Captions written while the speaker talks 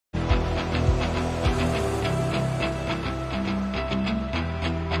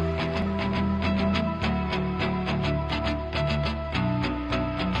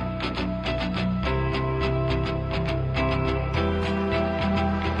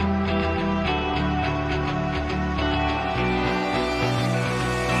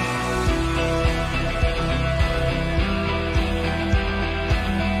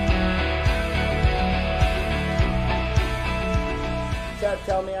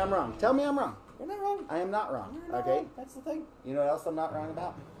I'm wrong. Tell me I'm wrong. You're not wrong. I am not wrong. You're not Okay? wrong. That's the thing. You know what else I'm not wrong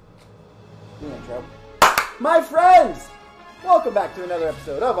about? The intro. My friends! Welcome back to another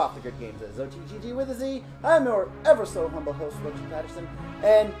episode of Off the Grid Games. That is OTGG with a Z. I'm your ever so humble host, Richard Patterson.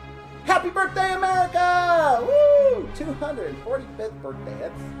 And happy birthday, America! Woo! 245th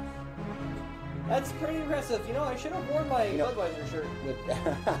birthday. That's pretty impressive. You know, I should have worn my Budweiser shirt.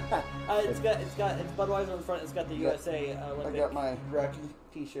 It's Budweiser on the front. It's got the USA Olympic. I got my Rocky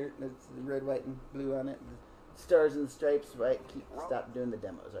T-shirt. It's red, white, and blue on it. Stars and stripes. Right. Stop doing the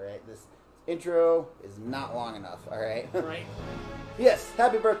demos. All right. This intro is not long enough. All right. Right. Yes.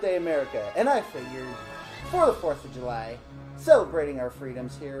 Happy birthday, America! And I figured for the 4th of July, celebrating our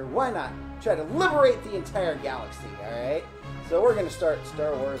freedoms here, why not try to liberate the entire galaxy? All right. So we're going to start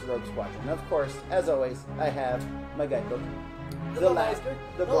Star Wars Rogue Squadron. Of course, as always, I have my guidebook. The Bullmeister.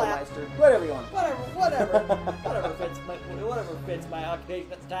 The Bullmeister. Whatever you want. Whatever fits my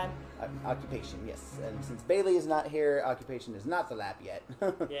occupation at the time. Occupation, yes. And since Bailey is not here, occupation is not the lap yet.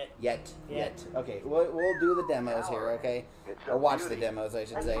 Yet. Okay, we'll do the demos here, okay? Or watch the demos, I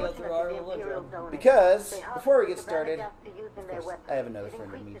should say. Because, before we get started, of course, I have another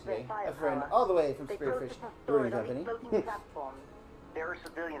friend with me today. A friend all the way from Spearfish Brewing Company. There are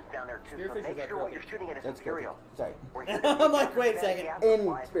civilians down there too, so make sure what you're shooting at is Imperial. Sorry. I'm like, wait a second. In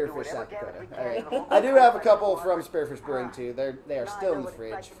Spearfish, South Dakota. Alright. I do have a couple from Spearfish Brewing too. They are still in the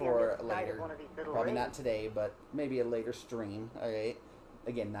fridge for later. Probably not today, but maybe a later stream. Alright.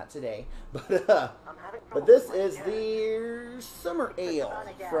 Again, not today. But this is the Summer Ale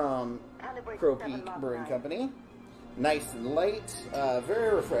from Crow Peak Brewing Company. Nice and light,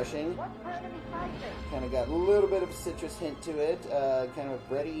 very refreshing. Kind of got a little bit of a citrus hint to it, kind of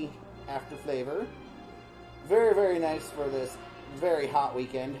a bready after flavor. Very, very nice for this very hot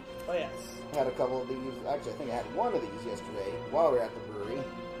weekend. Oh, yes. Had a couple of these. Actually, I think I had one of these yesterday while we were at the brewery.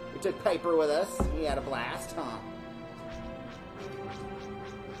 We took Piper with us. We had a blast, huh?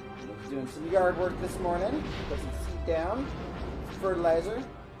 Doing some yard work this morning. Put some seed down, some fertilizer,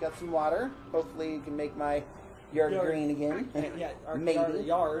 got some water. Hopefully, you can make my yard green again. Yeah, maybe.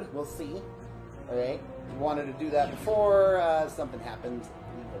 Yard. We'll see. Alright. Wanted to do that before something happened.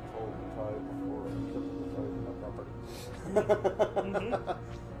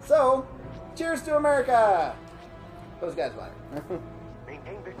 So, cheers to America! Those guys matter.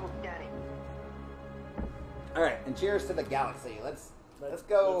 Maintain visual scanning. Alright, and cheers to the galaxy. Let's go. Let's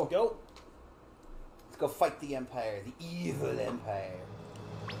go. Let's go fight the Empire, the evil Empire.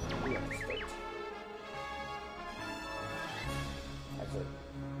 We have to start. Actually,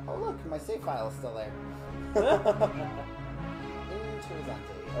 oh look, my save file is still there. Interessante.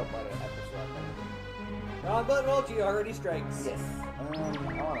 Oh, why did I have this wrong? Wrong button, roll G already strikes. Yes. I want to look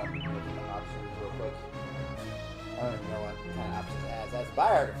at the options real quick. I don't even know what kind of options it has. That's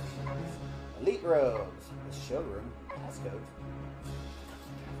biographies, elite rogues, the showroom, passcode.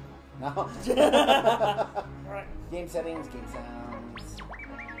 No. Alright. Game settings, game sounds.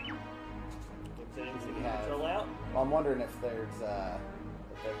 Game settings, We have- control out. Well, I'm wondering if there's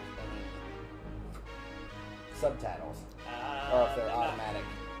any subtitles or if they're automatic.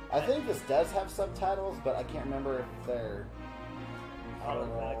 I think this does have subtitles, but I can't remember if they're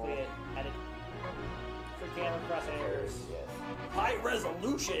Automatically added for camera crosshairs. Yes. High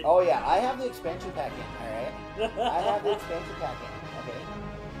resolution. Oh yeah, I have the expansion pack in. All right, I have the expansion pack in. Okay,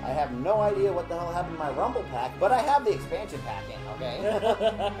 I have no idea what the hell happened to my Rumble pack, but I have the expansion pack in. Okay.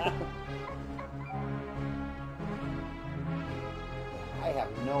 I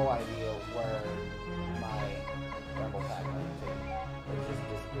have no idea where my Rumble pack went to. It just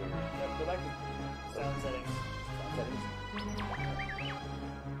disappeared. Go back to sound settings. Sound settings.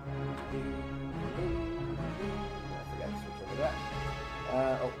 I forgot to switch over that.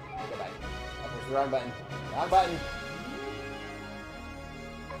 Oh, go back. I pushed the wrong button. Wrong button.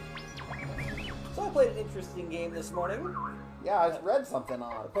 So I played an interesting game this morning. Yeah, I read something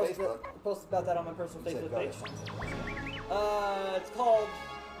on Facebook. Posted about that on my personal You said Facebook go page. to something. It's called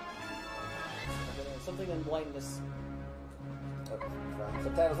something in blindness. Oh,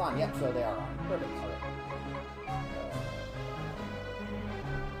 subtitles on. Yep, so they are on. Perfect. Okay.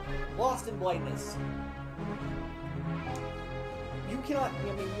 Lost in blindness. You cannot. I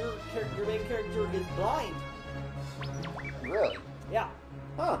mean, your main character is blind. Really? Yeah.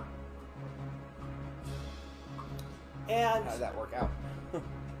 Huh. And How did that work out?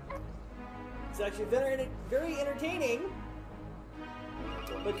 it's actually very entertaining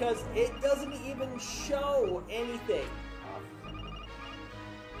because it doesn't even show anything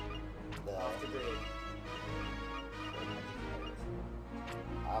off the grid.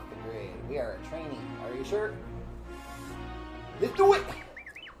 Off the grid. We are a trainee. Are you sure? Let's do it!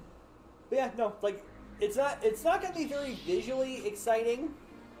 yeah, no, like it's not gonna be very visually exciting.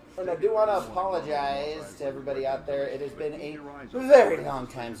 And I do want to apologize to everybody out there. It has been a very long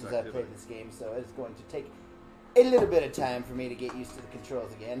time since I've played this game, so it's going to take a little bit of time for me to get used to the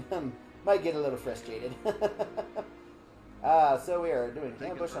controls again. Might get a little frustrated. So we are doing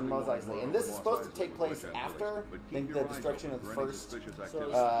ambush on Mos Eisley, and this is supposed to take place after the destruction of the first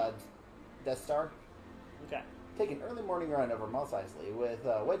Death Star. Okay. Take an early morning run over Mos Eisley with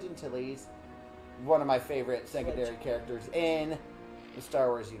Wedge Antilles, one of my favorite secondary characters in the Star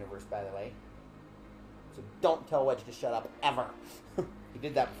Wars universe, by the way. So don't tell Wedge to shut up, ever. He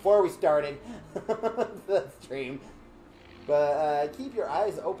did that before we started the stream. But keep your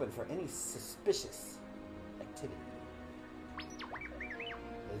eyes open for any suspicious activity.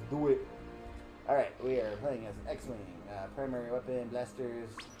 Let's do it. Alright, we are playing as X-Wing. Primary weapon, blasters,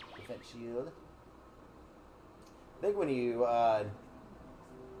 defense shield. I think when you... okay,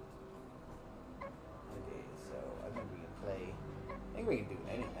 so I think we can play... I think we can do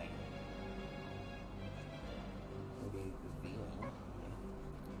anything. Maybe Veering.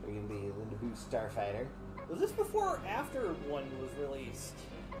 We can be the Naboo Starfighter. Was this before or after one was released?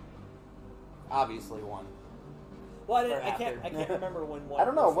 Obviously one. Well, I can't remember when one. I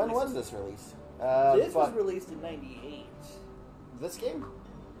don't know, was when released. was this released? This was released in '98. This game?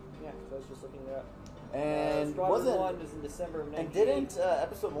 Yeah, because I was just looking it up. And Squadron 1 was in December of '98. And didn't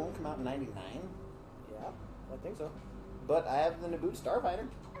Episode 1 come out in '99? Yeah, I think so. But I have the Naboo Starfighter.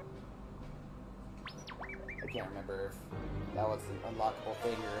 I can't remember if that was an unlockable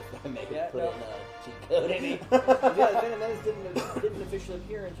thing or if I maybe put in a cheat code. Maybe. Yeah, Phantom Menace didn't officially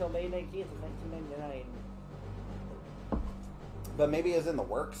appear until May 19th of 1999. But maybe it was in the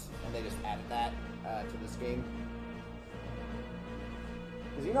works, and they just added that to this game.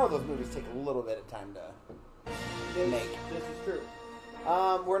 Because you know those movies take a little bit of time to make. This is true.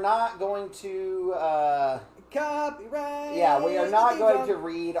 We're not going to... Copyright! Yeah, we are not going to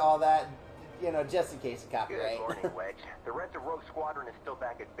read all that, you know, just in case of copyright. Good morning, Wedge. The rest of Rogue Squadron is still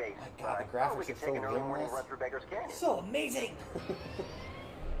back at base. My God, the graphics we are could so take an early morning real. run through Beggar's Canyon. So amazing!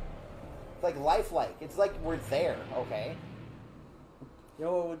 It's like lifelike. It's like we're there, okay? You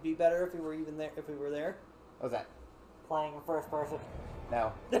know what would be better if we were even there? If we were there, What was that? playing in first person.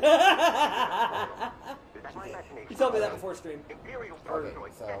 No. You told me that before stream. Imperial Okay,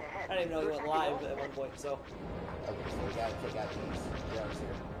 so... I didn't even know you went live at one point. So Okay, so we gotta take out these drugs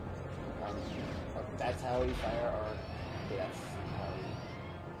here. That's how we fire our... Okay, that's how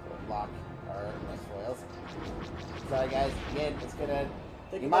we block our missile foils. Sorry guys, again, it's gonna...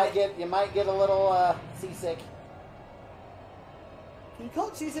 You might get a little seasick. can you call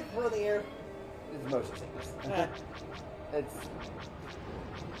it seasick for the air? It's motion sickness. It's...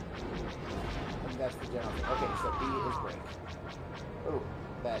 I think that's the general thing. Okay, so B is break. Ooh,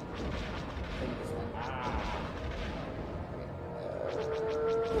 that thing just went...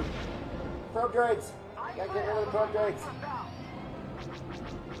 Okay. Probe droids! Gotta get rid of the probe droids!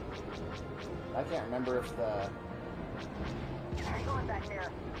 I can't remember if the... Are you going back there?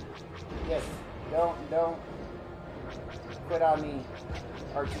 Yes, don't quit on me,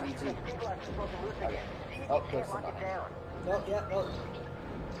 R2-D2. Okay. Oh, there's somebody. No, yeah, no.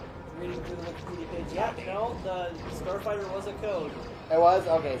 Reading through the Wikipedia page. Yeah, no, the Starfighter was a code. It was?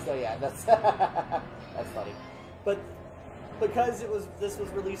 Okay, so yeah, that's that's funny. But because this was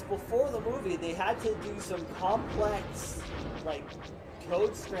released before the movie, they had to do some complex like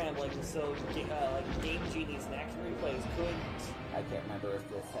code scrambling, so like Game Genies and Action Replays couldn't. I can't remember if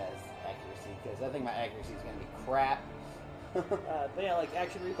this has accuracy, because I think my accuracy is going to be crap. But yeah, like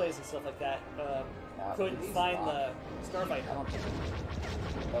Action Replays and stuff like that couldn't find the Starfighter. I don't think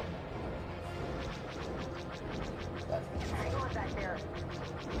nope.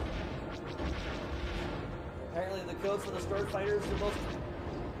 Apparently, the code for the Starfighter is the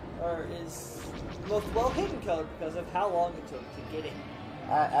most well hidden code because of how long it took to get it.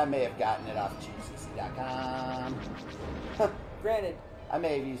 I may have gotten it off cheatcc.com. Granted, I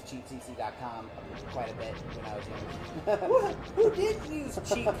may have used cheatcc.com quite a bit when I was young. who didn't use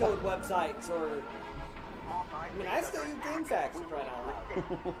cheat code websites or? I mean, I still use GameFAQs right now.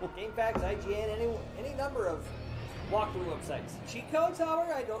 GameFAQs, IGN, any number of walkthrough websites. Cheat codes,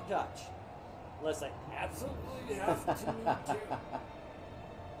 however, I don't touch. Unless I absolutely have to.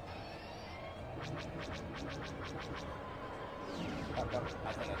 I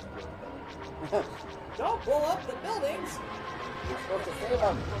think I should do it. Don't blow up the buildings! You're supposed to save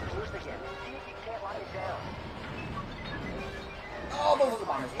them. Oh, those are the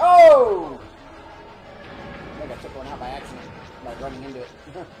bombers. Oh! I think I took one out by accident by running into it.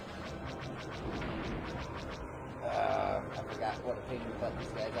 I forgot what a pain in the butt these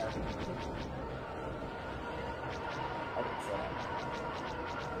guys are. I didn't say that.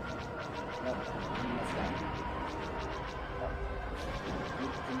 Nope. You messed up.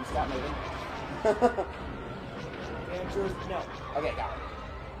 Can you stop moving? Answer no. Okay, got it.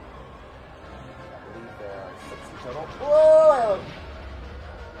 I believe there are 6 in total. Whoa!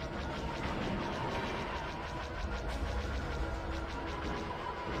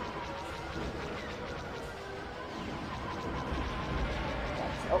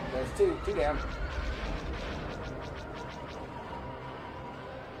 Oh, there's 2. 2 down.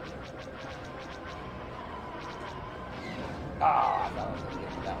 Ah, I thought I was going to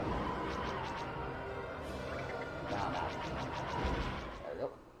get that one. No. There we go.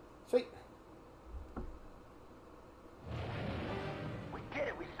 Sweet. We did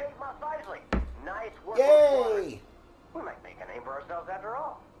it. We saved Mos Eisley. Nice work. Yay! We might make a name for ourselves after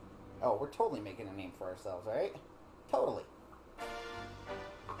all. Oh, we're totally making a name for ourselves, right? Totally.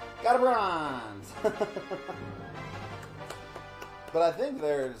 Got a bronze! But I think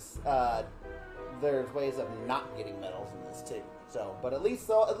there's ways of not getting medals in this too. So, but at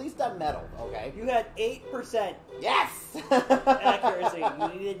least I'm medaled, okay? You had 8%. Yes! Accuracy.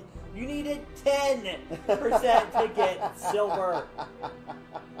 You needed 10% to get silver.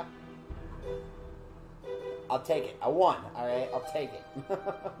 I'll take it. I won, alright? I'll take it.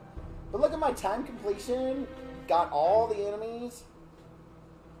 But look at my time completion. Got all the enemies.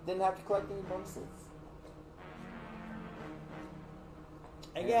 Didn't have to collect any bonuses.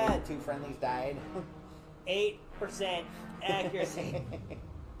 Again, 2 friendlies died. 8% accuracy.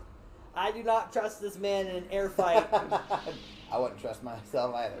 I do not trust this man in an air fight. I wouldn't trust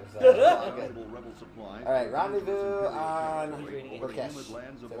myself either, so it's all good. Rebel supplies. All right, rendezvous on over the Barkesh. humid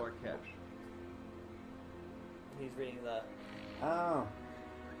lands of Barkesh. He's reading the... Oh.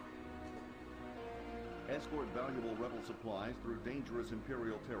 Escort valuable rebel supplies through dangerous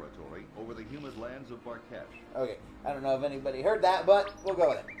Imperial territory over the humid lands of Barkesh. Okay, I don't know if anybody heard that, but we'll go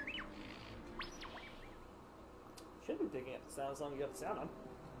with it. Should be picking up the sound as long as you have the sound on.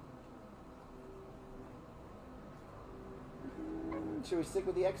 Should we stick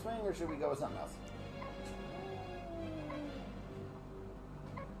with the X-Wing, or should we go with something else?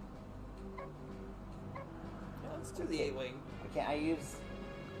 Yeah, let's do the A-Wing. Can't I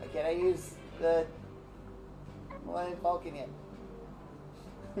use the Millennium Falcon yet?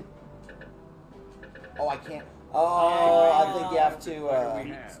 Oh, I can't. Oh, I think you have to.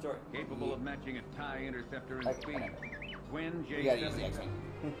 We have, capable of matching a TIE interceptor in speed. Twin You gotta use the X-Wing.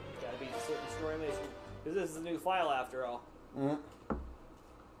 Gotta be a certain story mission. Because this is a new file after all. Mm-hmm.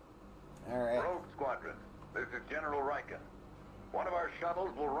 All right. Rogue Squadron, this is General Riken. One of our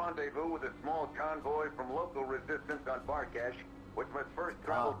shuttles will rendezvous with a small convoy from local resistance on Barkesh, which must first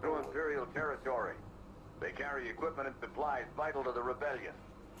travel through Imperial territory. They carry equipment and supplies vital to the rebellion.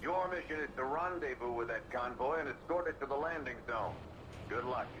 Your mission is to rendezvous with that convoy and escort it to the landing zone. Good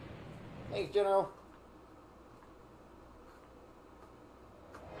luck. Thanks, General.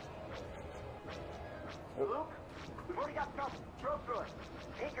 Luke, we've already got trouble. Throw through it.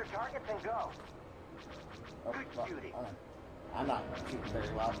 Take your targets and go. Oh, Good well, shooting. hold on. I'm not shooting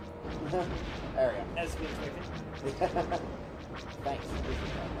very well. There we As we expected. go. Thanks.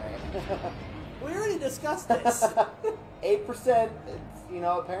 All right. We already discussed this. 8%. It's,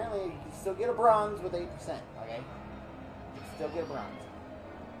 apparently you can still get a bronze with 8%. Okay, you can still get a bronze.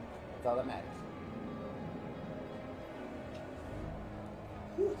 That's all that matters.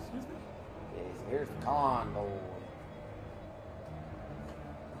 Ooh, excuse me. Okay, so here's the convoy.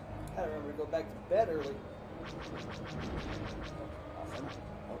 I remember to go back to bed early. Awesome.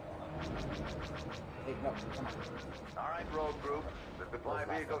 Oh, hey, no, come on. All right, road group. The supply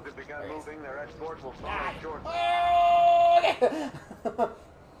vehicles have begun moving. Their escort will follow shortly. Oh, okay.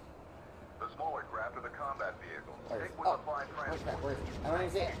 The smaller craft are the combat vehicles. Where is Stick it? with Oh, the fly transport. where is it? I don't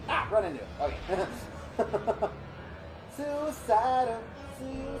even see it. Ah, run into it. Okay. Suicidal.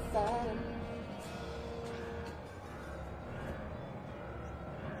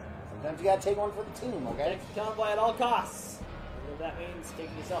 Sometimes you gotta take one for the team, okay? Protect the convoy at all costs. You know what that means?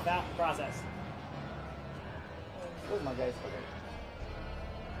 Taking yourself out in the process. Where's my guys? Okay.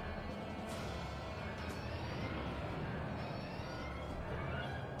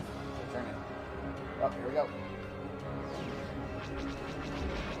 Turn it. Oh, here we go.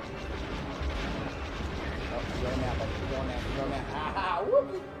 Oh, you're going now, buddy. You're going now. Ah,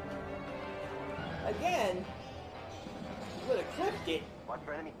 whoopee. Again, you would have clipped it. Watch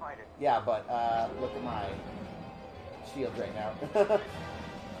for enemy fighters. Yeah, but look at my shield right now.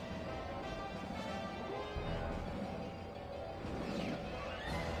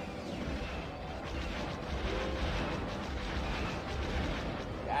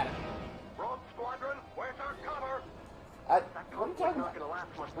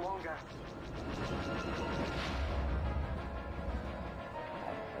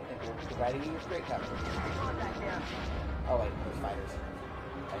 Providing you with great cover. Oh wait, there's fighters.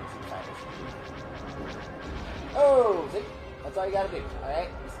 I didn't see fighters. Oh, see? That's all you gotta do, alright?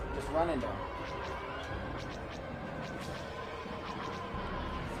 Just run into them.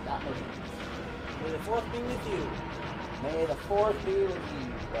 Stop moving. May the 4th be with you. May the 4th be with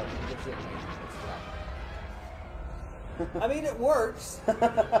you. Well, it's in me. I mean, it works.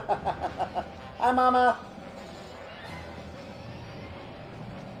 Hi, Mama.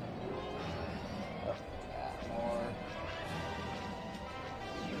 Oh, more.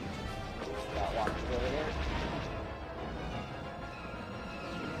 Got one over here.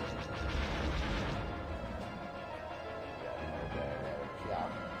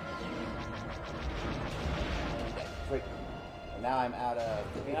 Okay, sweet. And now I'm out of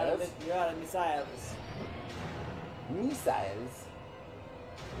torpedoes. You're out of missiles. Missiles.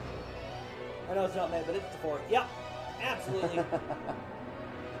 I know it's not meant, but it's the 4th. Yep, absolutely.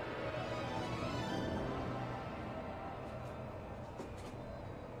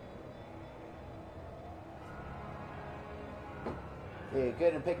 You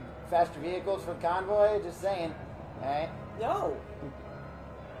couldn't pick faster vehicles for convoy? Just saying. Alright? No.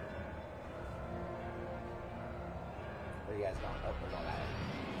 Where are you guys going? Oh, we're going at it.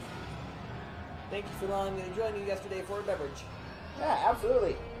 Thank you for allowing me to join you yesterday for a beverage. Yeah,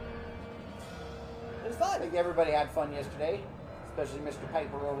 absolutely. It was I fun. think everybody had fun yesterday, especially Mr.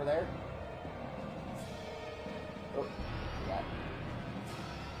 Piper over there. Oh, God.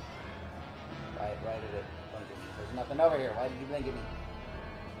 Why did it blink at me? There's nothing over here. Why did you blink at me?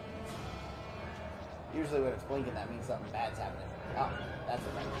 Usually when it's blinking, that means something bad's happening. Oh, that's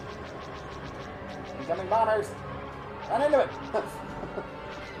the thing. Incoming bombers! Run into it!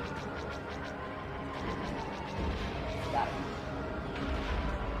 Got it.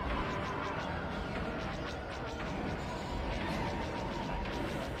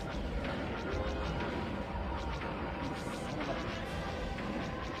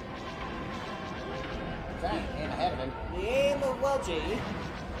 Dang, aim ahead of him. The aim of Welchie.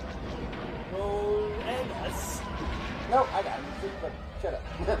 Roll and us. Nope, I got him. But shut up.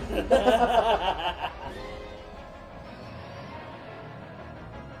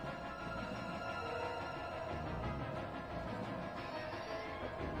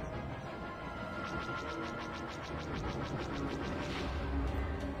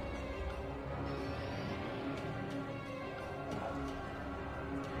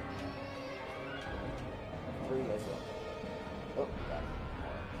 Where are you guys going? Oh, got it.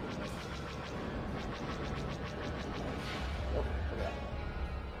 Oh, look at that.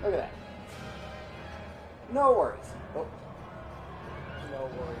 Look at that. No worries. Oh, No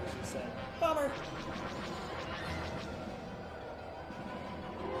worries, he said. Bummer.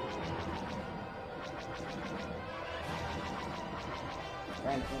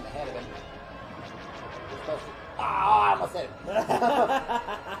 ran in ahead of him. You're supposed to. Oh, I almost hit him.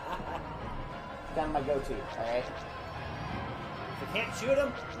 It's kind of my go-to, alright? If you can't shoot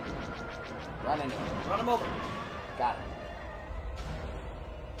him, Run into him. run him over. Got him.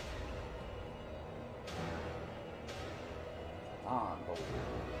 On board.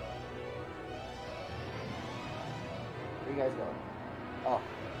 Where you guys going? Oh.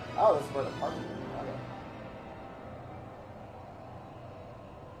 Oh, this is where the parking is. Okay.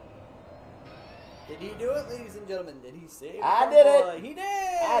 Did he do it, ladies and gentlemen? Did he save I the did convoy? it. He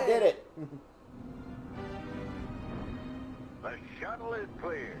did! I did it. The shuttle is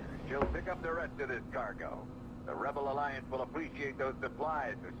clear. She'll pick up the rest of this cargo. The Rebel Alliance will appreciate those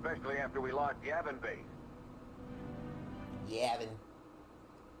supplies, especially after we lost Yavin Base. Yeah, then.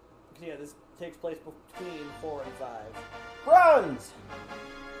 Yeah, this takes place between 4 and 5. Runs!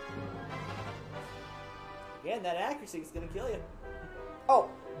 Again, that accuracy is going to kill you. Oh,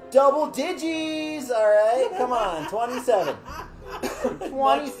 double digits! Alright, come on, 27.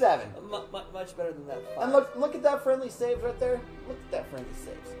 27. Much better than that. 5. And look at that friendly saves right there. Look at that friendly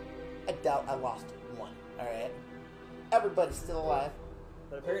saves. I doubt I lost one. Alright. Everybody's still alive.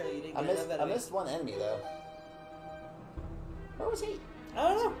 But apparently you didn't I get missed, enough I enemy. missed one enemy though. Where was he?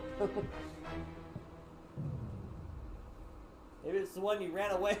 I don't know. Maybe it's the one you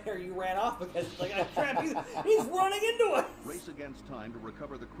ran away or you ran off because it's like, oh, crap, he's running into us. Race against time to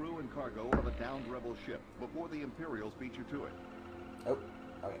recover the crew and cargo of a downed rebel ship before the Imperials beat you to it. Oh,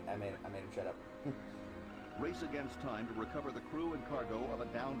 okay, I made him shut up. Race against time to recover the crew and cargo of a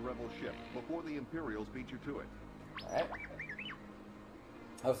downed rebel ship before the Imperials beat you to it. Alright.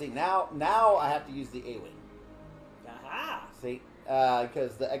 Oh, see, now I have to use the A-Wing. Aha! See?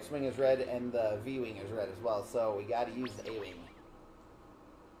 Because the X-Wing is red and the V-Wing is red as well, so we gotta use the A-Wing.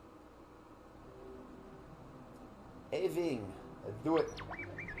 A-Wing. Let's do it.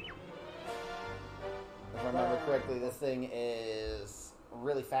 If I remember correctly, this thing is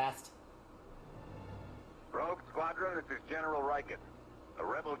really fast. Rogue Squadron, this is General Riken. A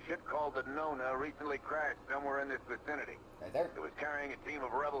rebel ship called the Nona recently crashed somewhere in this vicinity. Right there. It was carrying a team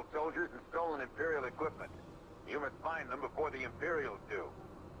of rebel soldiers and stolen Imperial equipment. You must find them before the Imperials do.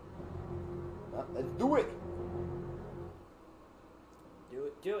 Well, let's do it. Do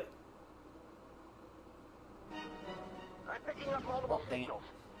it, do it. I'm picking up multiple Oh, dang it. signals.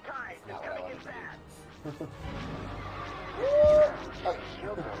 Guys, it's Not what I coming in wanted to fast. Okay.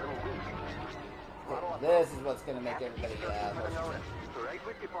 Shields are a little weak. This is what's going to make everybody Right motion.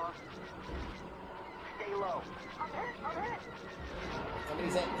 with you, boss. Stay low. I'm hit.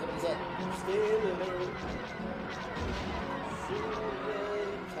 Somebody's hit. Somebody's hit. Still alone.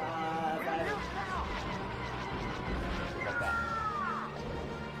 Like that.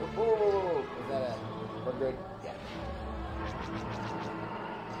 Whoa. Is that a... We're good? Yeah.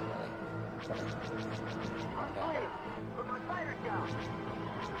 Come here. I'm clear. Put my fighters down.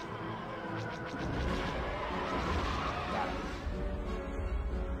 Got it.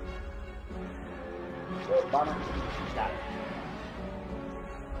 Good, bomber. Got it.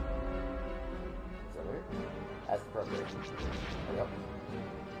 Is that weird? That's the appropriate. There we go.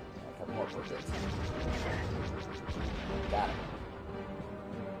 A couple more appropriates. Got it.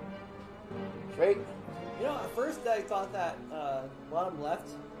 Sweet. You know, at first I thought that bottom left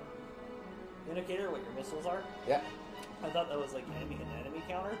indicator, what your missiles are, Yeah. I thought that was like an enemy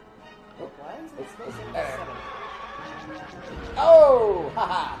counter. Why is it still saying There. 7? Oh!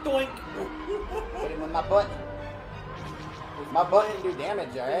 Haha! Doink! Hit him with my butt. My butt can do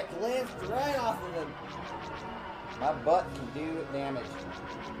damage, alright? Glanced right off of him. My butt can do damage.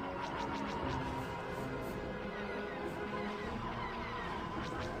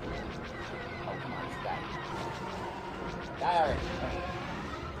 Oh, come on, just die. Die already.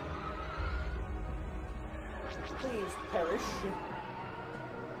 Please perish.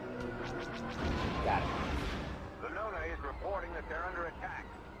 Got it. The Nona is reporting that they're under attack.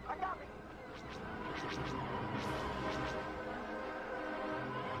 I got me.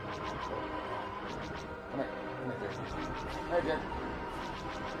 Come here. Come here, Jerry. Come here, Jerry.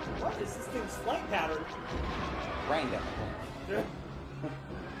 What is this thing's flight pattern? Random.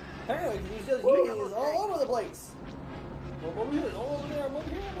 Apparently, he does he's all over the place. Well, over here, all over there, I'm over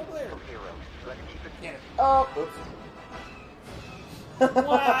here, I'm over there. Hero. Let's keep it Get it. Oh, oops.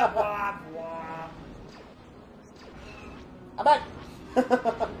 Wah, wah, wah. I'm back.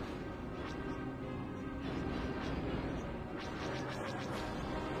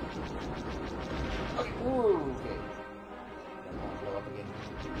 Okay. Ooh, okay. Don't want to blow up again.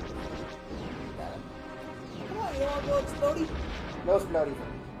 Got it. Come on, you don't want to go explodey? No exploding.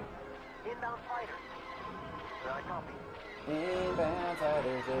 inbound fighters. I copy. Inbound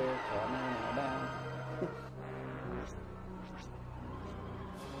fighters are coming inbound.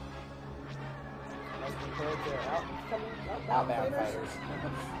 As compared to Outbound fighters.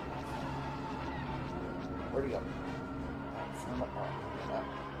 Where'd he go? Son of a- oh, up.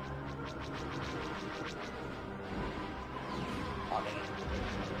 Oh, dang it.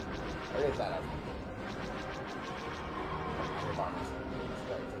 Where is that up? The bombers.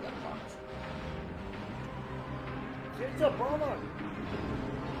 Sorry, we got the bombers. It's a bomber.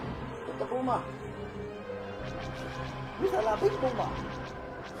 Get the boomer. Who's a big bomber?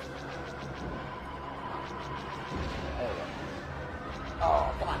 There we go.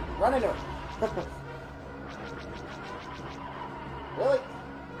 Oh, come on. Run into him. Really?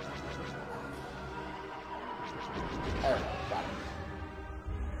 There we go. Got it.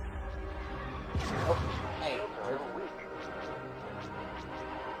 Oh, hey.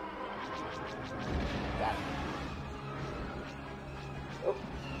 Got it. Oh.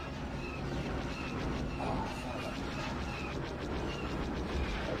 Oh, son of a...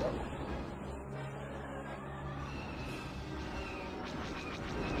 There we go.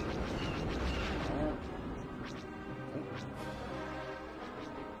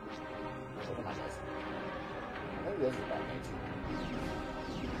 Come on, guys. I think this is about me too.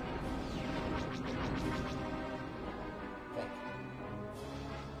 Okay.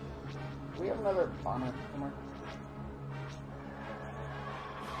 Do we have another bomber somewhere?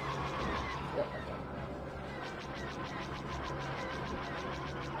 Yep, okay.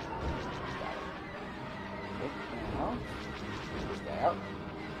 Got it. Okay, now, get this guy out.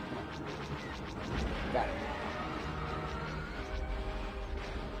 Got it.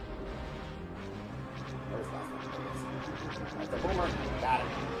 Where's the last one? There it is. That's the boomer. Got it.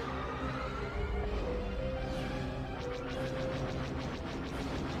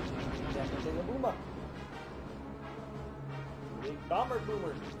 Definitely a boomer. Big bomber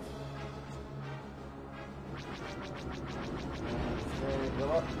boomer. Go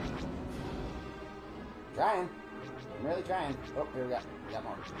up. Trying. I'm really trying. Oh, here we go. We got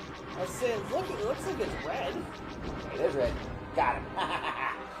more. I said, look, it looks like it's red. It is red. Got him.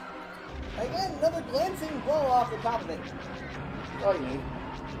 Again, another glancing blow off the top of it. That's all you need.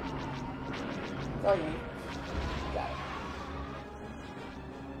 That's all you need. Got it.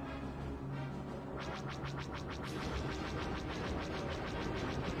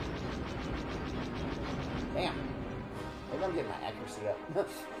 Damn. Maybe I'm getting my accuracy up.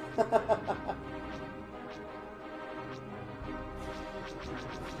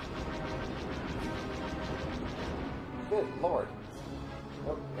 Good lord.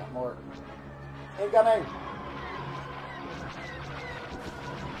 Oh, got more. Incoming!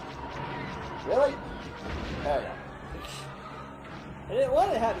 Really? There we go. I didn't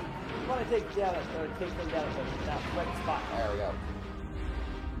want to have you. You want to take them down or take them down at that right spot. There we go.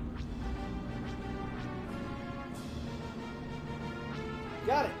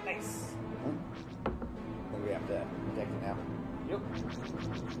 Got it. Nice. I think we have to protect it now. Yep.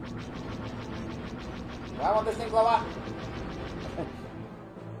 I want this thing to blow up.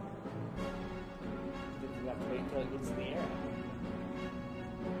 You have to wait until it gets in the air.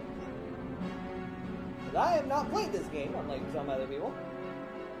 But I have not played this game, unlike some other people.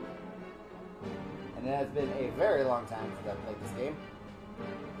 And it has been a very long time since I've played this game.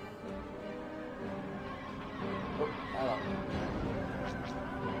 Oh, hello.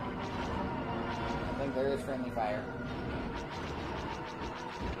 I think there is friendly fire.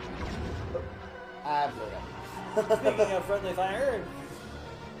 Oh, I blew it up. Speaking of friendly fire,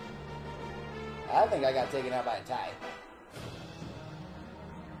 I think I got taken out by a tie.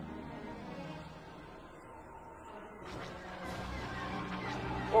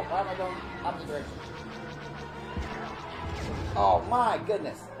 Oh, why am I going opposite direction? Oh my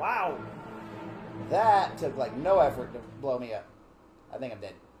goodness. wow. That took like no effort to blow me up. I think I'm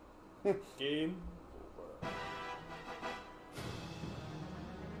dead. Game over.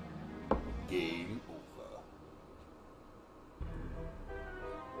 Game over.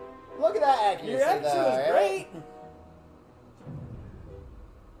 Look at that accuracy, Your accuracy though, was right? great.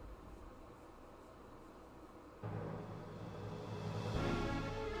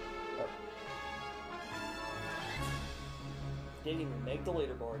 Didn't even make the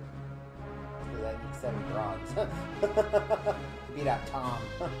leaderboard. Because I need 7 bronze. Beat out Tom.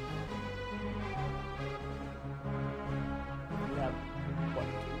 You have what?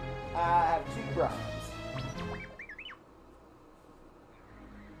 I have 2 bronze.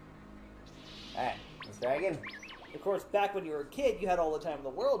 Alright, let's try again. Of course, back when you were a kid, you had all the time in the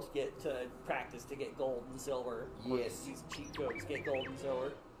world to get to practice to get gold and silver. Or Yes. use cheat codes to get gold and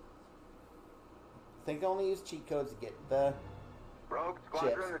silver. I think I only use cheat codes to get the... Rogue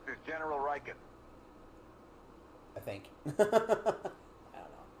Squadron, Chips. this is General Riken. I think. I don't know.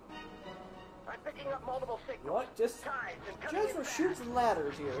 I'm picking up multiple signals. You what? Just for shoots and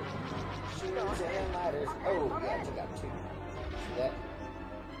ladders here. Shoes and ladders. Oh, yeah, I took out 2. See that?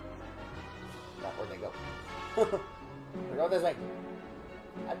 Not where'd they go? We're going this way.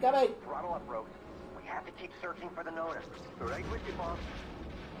 I'm coming. Throttle up, Rogue. We have to keep searching for the notice. Right with you, boss.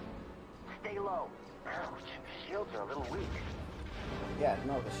 Stay low. Ouch. Shields are a little weak. Yeah,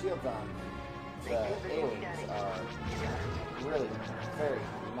 no, the shields on the aliens are really very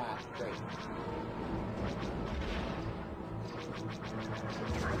not great.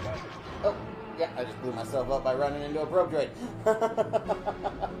 Oh, yeah, I just blew myself up by running into a probe droid.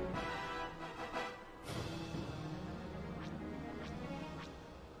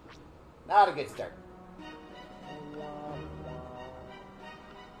 Not a good start.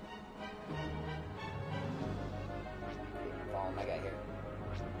 Follow my guy here.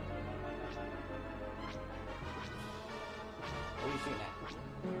 What are you shooting at?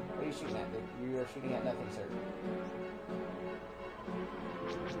 What are you shooting at? You are shooting at nothing, sir.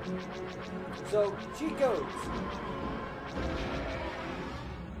 So, cheat codes.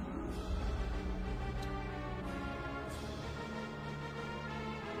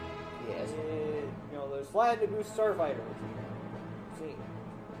 Yes. You know, there's flying to boost starfighters. See.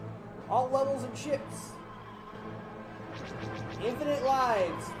 All levels and ships. Infinite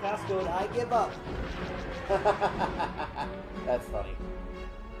lives. Passcode I give up. That's funny.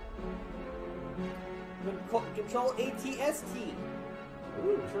 Control ATST.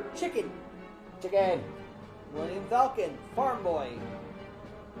 Ooh. For chicken. Chicken. Millennium Falcon. Farm Boy.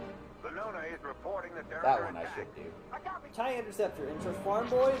 Venona is reporting that they're That under one I attack. should do. TIE Interceptor. Enter Farm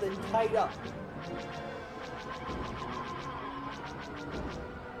Boy, then tied up.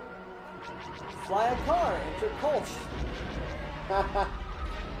 Fly a car. Enter Kolsch.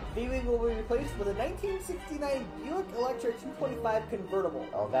 V-Wing will be replaced with a 1969 Buick Electra 225 convertible.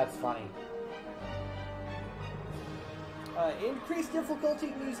 Oh, that's funny. Increased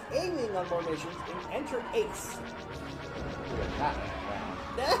difficulty, use A-Wing on more missions, and enter Ace.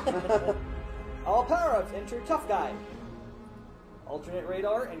 All power-ups, enter Tough Guy. Alternate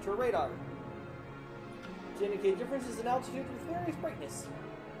radar, enter Radar. To indicate differences in altitude with various brightness.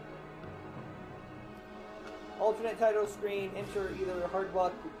 Alternate title screen, enter either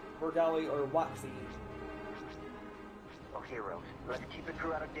Hardwalk, Borgawi, or Waxy. Okay, Rose. Let's keep the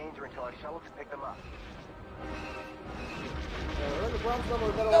crew out of danger until our shuttles can pick them up. Earn the bronze level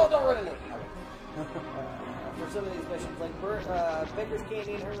or medal. No, don't run into it. For some of these missions, like Baker's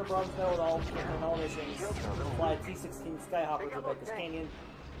Canyon, earn the bronze medal in all missions. Fly T-16 Skyhopper to Baker's Canyon.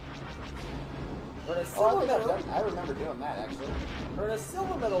 Earn a silver medal. I remember doing that, actually. Earn a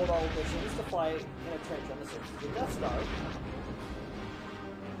silver medal in all missions to fly in a trench on the surface of the Death Star.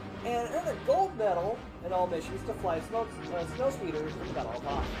 And earn a gold medal in all missions to fly snow speeders in the Battle of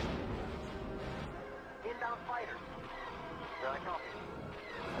Hoth. Inbound fighters. Here I copy.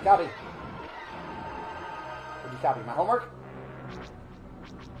 Copy. Did you copy my homework?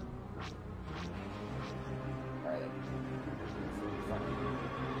 Alright.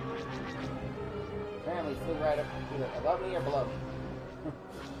 Apparently flew right up either above me or below me.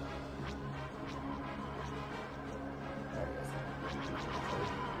 There it is.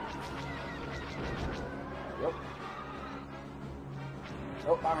 Yep.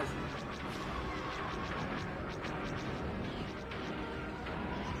 Oh, bombers.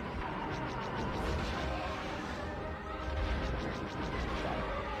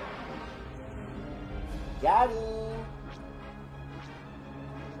 Got him.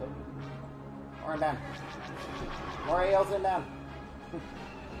 More down. More ALs in down.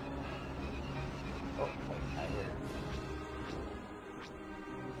 Oh, wait, I hear it.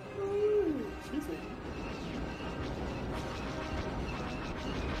 Excuse me.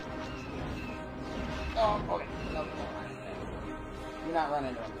 Oh, okay. No, you're not running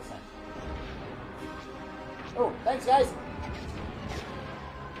into him this time. Oh, thanks, guys.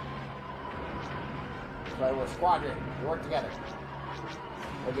 But we're Squadron. We work together.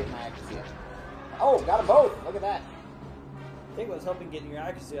 We'll get my accuracy up. Oh, got them both. Look at that. I think what's helping getting your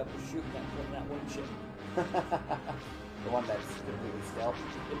accuracy up is shooting that one ship. The one that's completely stealth.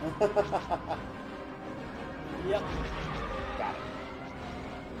 Yep. Got it.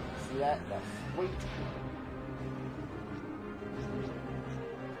 See that? That's sweet.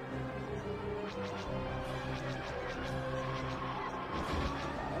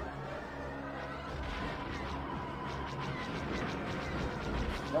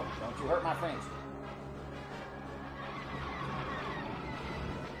 Nope, don't you hurt my friends.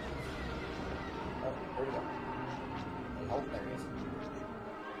 Oh, where'd he go? Oh, there he is.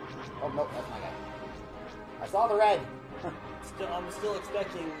 Oh, nope, that's my guy. I saw the red. I'm still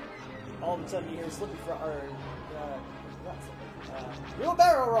expecting all of a sudden to hear Slippy do a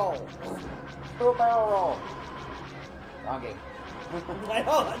barrel roll. Do a barrel roll. Wrong game. I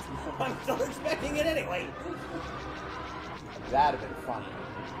know. I'm still expecting it anyway. That'd have been funny.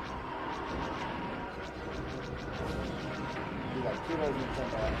 Do like kudos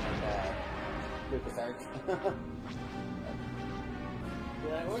Nintendo and LucasArts.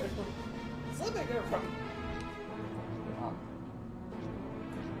 Yeah, where's Slippy come from? Oh.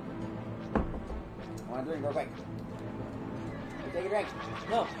 Want a drink real quick? You take a drink.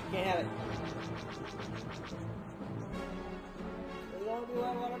 No, you can't have it. You don't do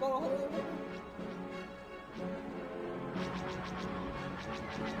that water bottle.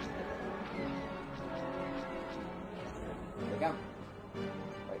 Here they come.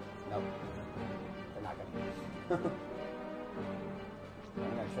 Wait, no. They're not gonna. I'm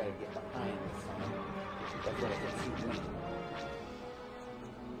gonna try to get behind this time. That's where they can shoot me.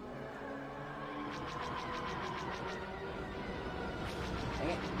 Dang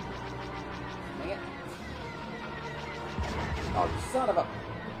it. Dang it. Oh, you son of a...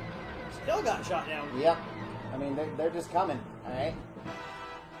 Still got shot down. Yep. I mean, they're just coming, alright?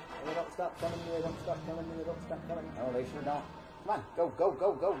 They don't stop coming, they don't stop coming, they don't stop coming. Oh, they sure don't. Come on, go, go,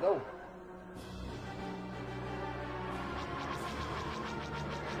 go, go, go.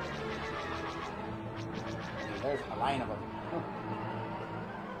 There's a line of them.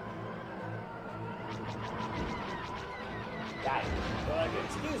 Got it.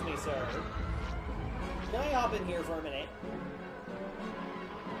 Excuse me, sir. Can I hop in here for a minute?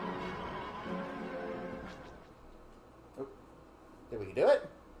 Oh. Did we do it?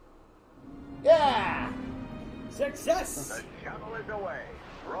 Yeah! Success! The shuttle is away.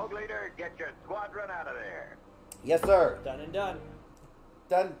 Rogue Leader, get your squadron out of there. Yes, sir. Done and done.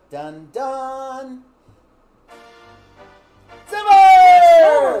 Dun dun dun.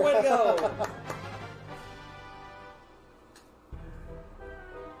 Silver! Way to go!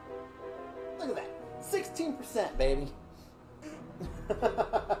 Look at that. 16%, baby.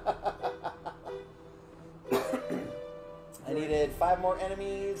 I needed 5 more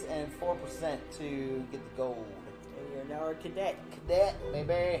enemies and 4% to get the gold. And you're now a cadet. Cadet,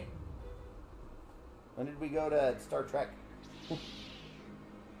 baby. When did we go to Star Trek?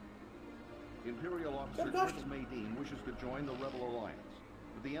 Imperial officer Prince Maydeen wishes to join the Rebel Alliance,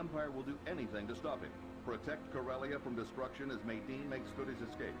 but the Empire will do anything to stop him. Protect Corellia from destruction as Maydeen makes good his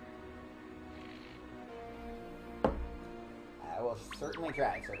escape. I will certainly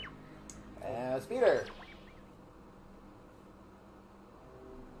try, sir. Speeder.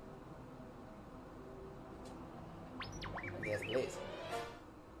 Yes, please.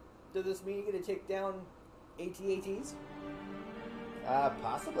 Does this mean you're going to take down AT-ATs?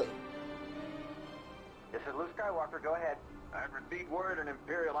 Possibly. This is Luke Skywalker. Go ahead. I've received word an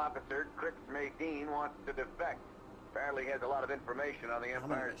Imperial officer, Prince Maydeen, wants to defect. Apparently he has a lot of information on the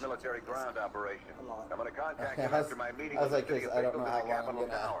Empire's military ground operation. I'm going to contact him after my meeting with the city I don't officials know in the how long I'm capital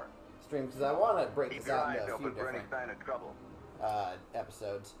gonna tower. stream because I want to break Keep this your out eyes into a few open for any different sign of trouble.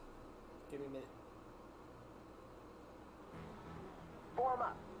 episodes. Give me a minute. Form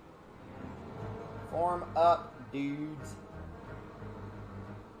up. Form up, dudes.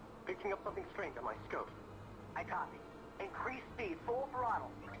 Picking up something strange on my scope. I copy. Increase speed, full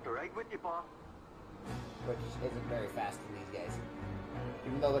throttle. Right with you, boss. Which isn't very fast in these guys.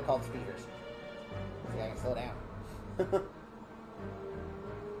 Even though they're called speeders. See, I can slow down.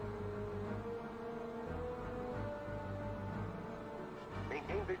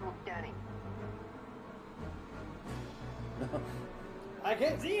 Maintain visual scanning. I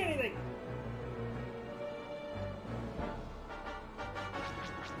can't see anything!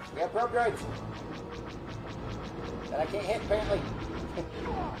 We have probe droids. That I can't hit, apparently.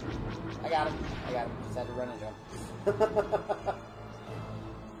 I got him. Just had to run into him.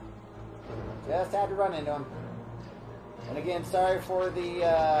 Just had to run into him. And again, sorry for the,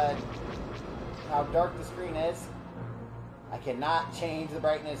 how dark the screen is. I cannot change the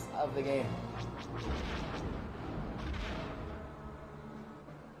brightness of the game.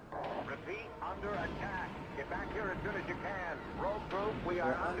 Repeat, under attack. Get back here as soon as you can. Rogue group, we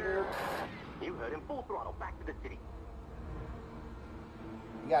are under... You heard him. Full throttle. Back to the city.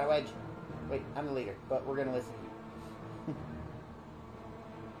 You got it, Wedge. Wait, I'm the leader, but we're gonna listen to you.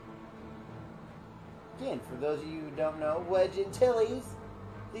 Again, for those of you who don't know, Wedge Antilles,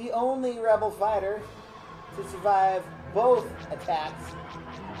 the only rebel fighter to survive both attacks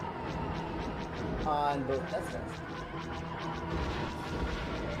on both Death Stars.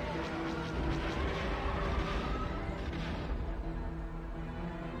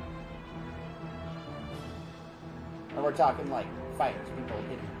 And we're talking like fighters, people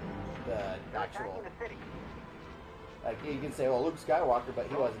hitting the actual. Like you can say, well, Luke Skywalker, but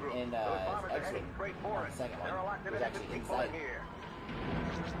he wasn't in X-Wing on the second one. He was actually inside,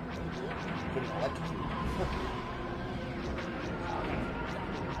 getting electrocuted.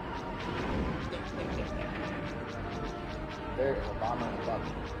 There is a bomber above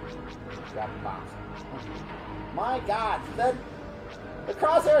me, dropping bombs. My God, the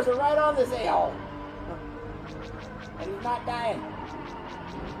crosshairs are right on this a-hole. And he's not dying.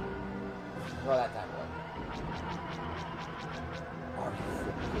 Well, that time it wasn't. Are you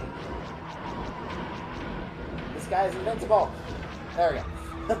freaking kidding me? This guy's invincible. There we go.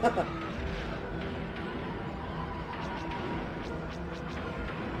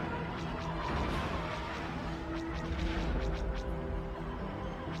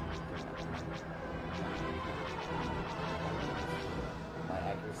 My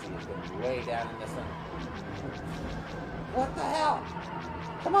accuracy is going to be way down in this one. What the hell?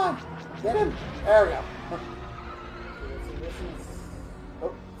 Come on! Get him! There we go. This is...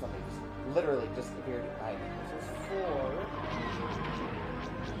 Oh, somebody just literally just appeared behind me. This is 4.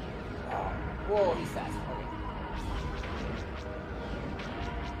 Oh, whoa, he's fast. Okay.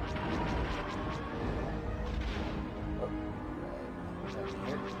 Oh,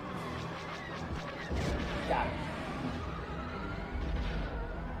 here. Got it.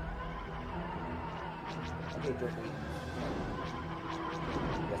 Okay, Jerky.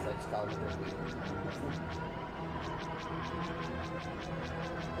 Guess I just called him Jerky.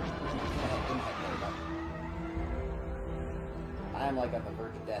 I'm like on the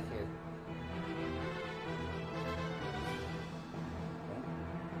verge of death here. Okay.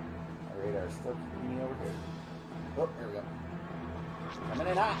 My radar's still keeping me over here. Oh, here we go. Coming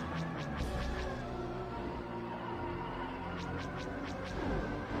in hot.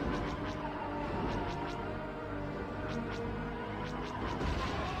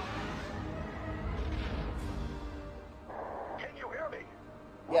 Can you hear me?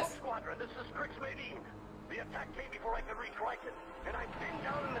 Yes. Squadron, this is Gamez. The attack came before I could reach Riken, and I'm pinned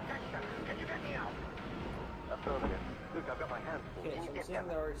down in the section. Can you get me out? Affirmative. Luke, I've got my hands full. Okay, Can so you I'm get saying them?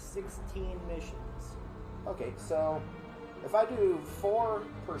 there are 16 missions. Okay, so if I do 4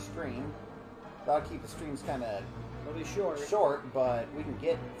 per stream, that'll keep the streams kind of It'll be short. short, but we can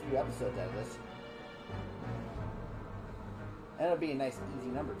get a few episodes out of this. And it'll be a nice, easy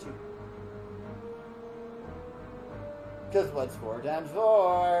number, too. Because what's 4 times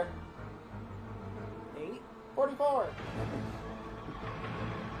 4? 8? 44.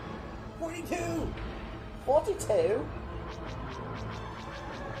 42! 42?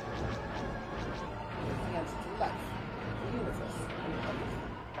 Hands to life. Universe.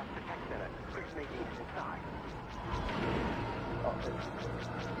 That's the tech center. Gamez is inside. Oh,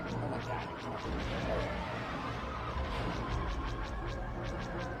 oh my god.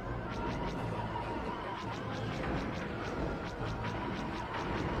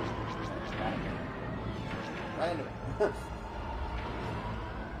 Right into it.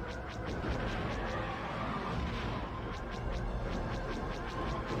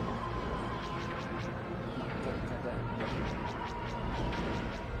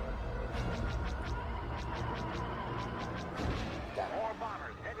 More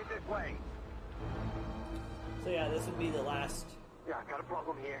bombers headed this way. So yeah, this would be the last. Yeah, I got a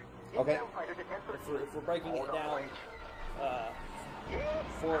problem here. Okay. Inbound fighters at 10:13. If we're breaking it down,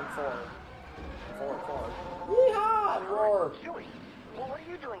 4 and 4. 4 and 4. Yeehaw! Roar! Chewie, well, what are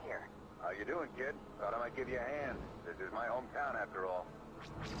you doing here? How you doing, kid? Thought I might give you a hand. This is my hometown, after all.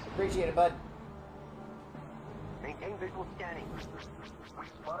 Appreciate it, bud. Maintain visual scanning. We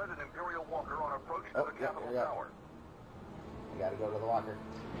spotted an Imperial walker on approach to Oh, the yeah, Capitol here we go. Tower. We gotta go to the walker.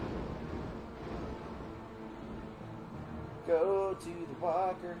 Go to the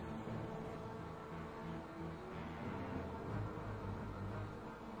walker.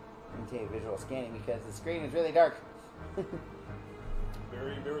 Maintain visual scanning because the screen is really dark.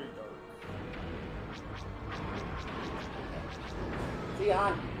 Very, very dark. See you,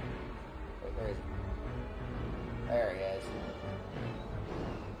 Han. Wait, where is he? There he is.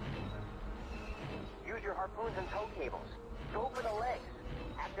 Use your harpoons and tow cables. Go for the legs.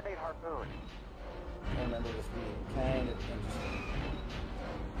 Activate harpoon. I remember this being kind of interesting.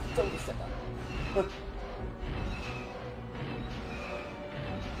 Don't step on.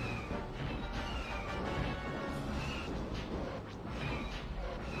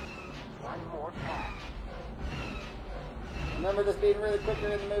 One more pass. Remember this being really quicker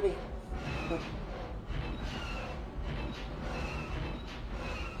in the movie.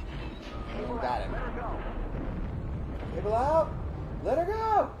 Oh, got him. Let her go. Cable out. Let her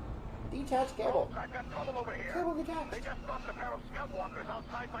go. Detach cable. Oh, I've got trouble over here. Cable detached. They just stopped a pair of scout walkers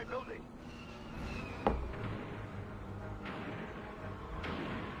outside my building.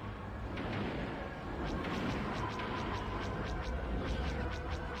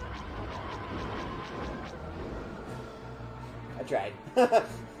 I tried.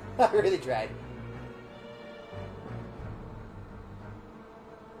 I really tried.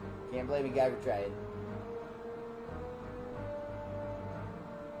 Can't blame a guy for trying.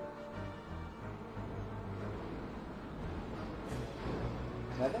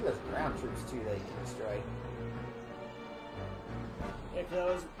 And I think there's ground troops too that you can destroy. Yeah,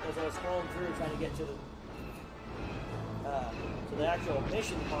 because as I was scrolling through trying to get to the actual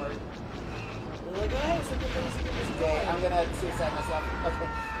mission part, they're like, oh, hey, so good things to destroy. Okay, I'm gonna suicide myself. Okay.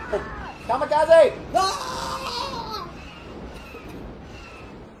 Kamikaze! No!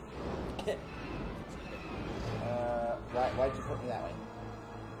 Why'd you put me that way?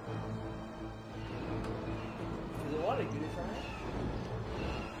 Because they wanted you to try it.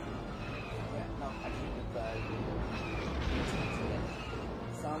 Yeah, no, I can't with the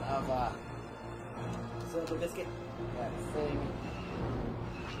son of So the biscuit. that thing.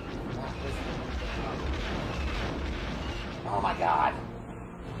 Not this thing. Oh my god!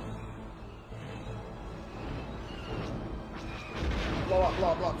 Blow up,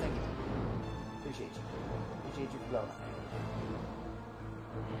 thank you. Appreciate you. Appreciate you for blowing up.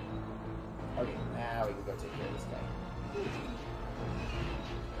 Okay, now we can go take care of this guy.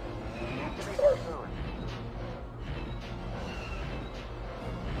 Activate harpoon.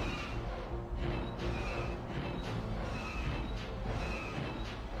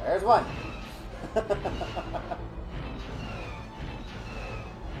 There's one.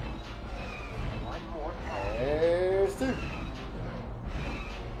 One more pass. There's two.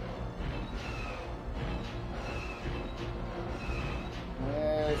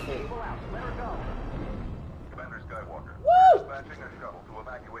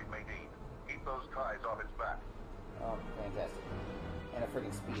 evacuate Maydeen. Keep those ties off its back. Oh, fantastic. And a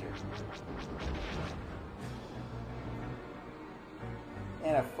friggin' speeder.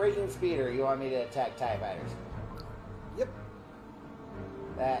 And a freaking speeder. You want me to attack TIE fighters? Yep.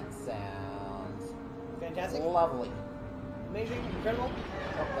 That sounds Fantastic. lovely. Amazing. Incredible.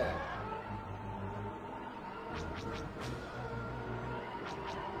 Oh, there.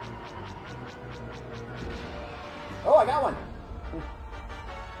 Oh, I got one.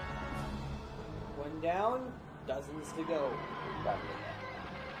 One down. Dozens to go.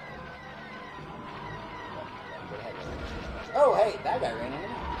 Oh, hey, that guy ran into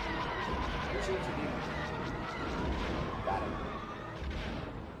me. Appreciate you, dude. Got him.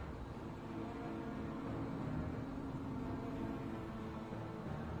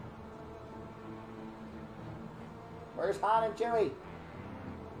 Where's Han and Chewie?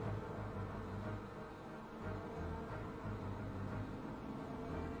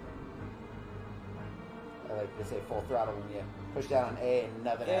 I like to say full throttle when you push down on A and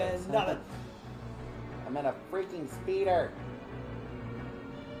nothing happens. And nothing. I'm in a freaking speeder.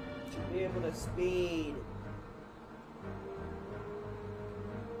 Should be able to speed.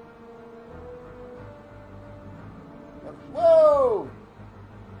 Whoa!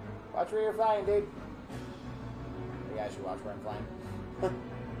 Watch where you're flying, dude. Maybe I should watch where I'm flying.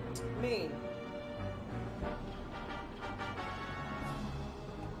 Mean.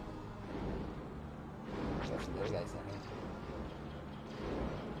 There's the other guys in here.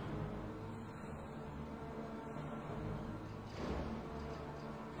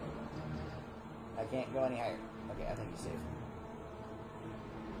 I can't go any higher. Okay, I think he's safe.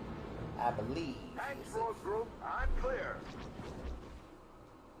 I believe Thanks, he's road safe. group. I'm clear.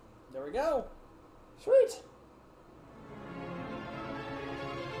 There we go. Sweet!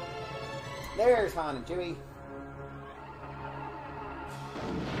 There's Han and Chewie.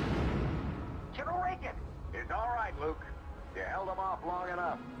 General Reagan! It's all right, Luke. You held them off long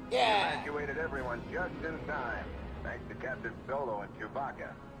enough. Yeah! Evacuated everyone just in time. Thanks to Captain Solo and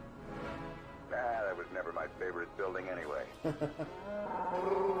Chewbacca. Ah, that was never my favorite building anyway.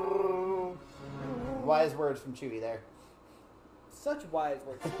 Wise words from Chewie there. Such wise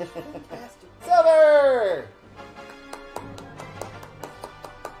words. Such fantastic. Silver!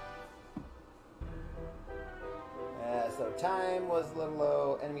 So time was a little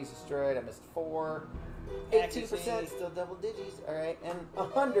low. Enemies destroyed. I missed 4. 18%, still double digits. Alright, and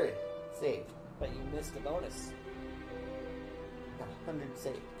 100 saved. But you missed a bonus. Got 100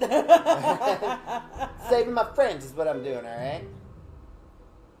 saved. Saving my friends is what I'm doing, alright?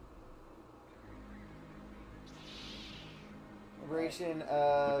 Liberation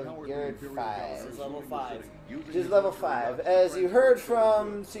of Garrett 5. This is level 5. Just level 5. As you heard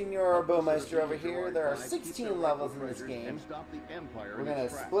from Senior Bowmeister over here, there are 16 levels in this game. We're going to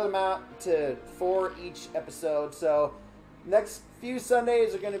split them out to 4 each episode. So next few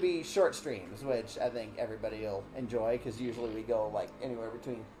Sundays are going to be short streams, which I think everybody will enjoy because usually we go like anywhere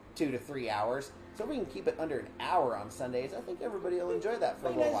between 2 to 3 hours. So if we can keep it under an hour on Sundays, I think everybody will enjoy that for a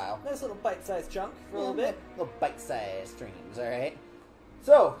little while. Nice little bite-sized chunk for a little bit. Little bite-sized streams, alright?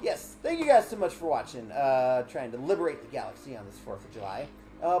 So, yes, thank you guys so much for watching. Trying to liberate the galaxy on this 4th of July.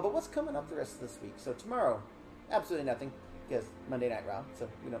 But what's coming up the rest of this week? So tomorrow, absolutely nothing, because Monday Night Raw, so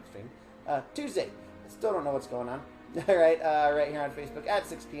we don't stream. Tuesday, I still don't know what's going on. Alright, right here on Facebook at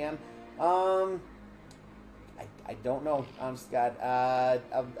 6 p.m. I don't know, honest to God.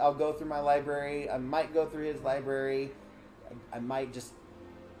 I'll go through my library. I might go through his library. I might just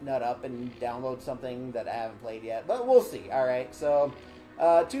nut up and download something that I haven't played yet. But we'll see. Alright, so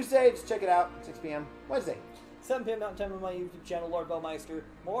Tuesday, just check it out, 6 p.m. Wednesday, 7 p.m. Mountain Time on my YouTube channel, Lord Bowmeister.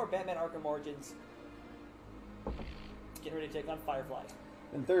 More Batman Arkham Origins. Getting ready to take on Firefly.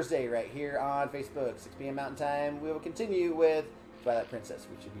 and Thursday right here on Facebook, 6 p.m. Mountain Time. We will continue with Twilight Princess.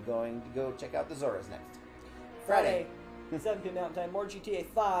 We should be going to go check out the Zoras next. Friday, 7 p.m. Mountain Time, more GTA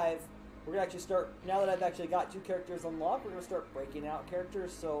 5. We're going to actually start, now that I've actually got 2 characters unlocked, we're going to start breaking out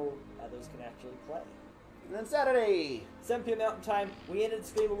characters so others can actually play. And then Saturday, 7 p.m. Mountain Time. We ended the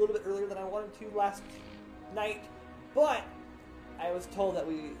stream a little bit earlier than I wanted to last night, but I was told that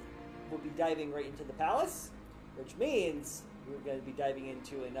we will be diving right into the palace, which means we're going to be diving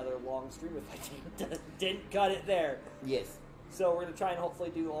into another long stream if I didn't cut it there. yes. So we're going to try and hopefully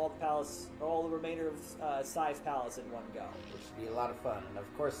do all the palace, or all the remainder of Size Palace in one go. Which should be a lot of fun. And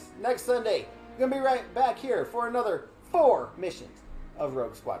of course, next Sunday, we're going to be right back here for another 4 missions of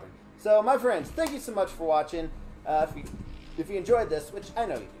Rogue Squadron. So, my friends, thank you so much for watching. If you enjoyed this, which I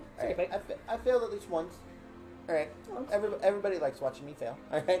know you do. All right? I failed at least once. All right. Everybody likes watching me fail.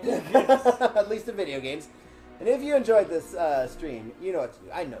 All right. At least in video games. And if you enjoyed this stream, you know what to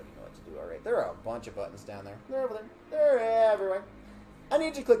do. I know you know what to do, alright? There are a bunch of buttons down there. They're over there. They're everywhere. I need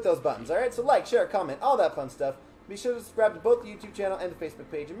you to click those buttons, alright? So like, share, comment, all that fun stuff. Be sure to subscribe to both the YouTube channel and the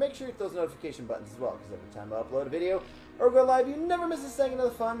Facebook page, and make sure you hit those notification buttons as well, because every time I upload a video or go live, you never miss a second of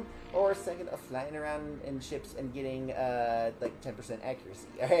the fun or a second of flying around in ships and getting like 10% accuracy,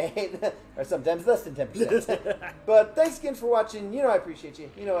 alright? Or sometimes less than 10%. But thanks again for watching. You know I appreciate you.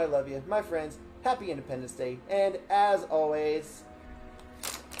 You know I love you. My friends, happy Independence Day. And as always,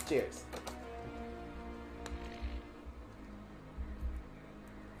 cheers.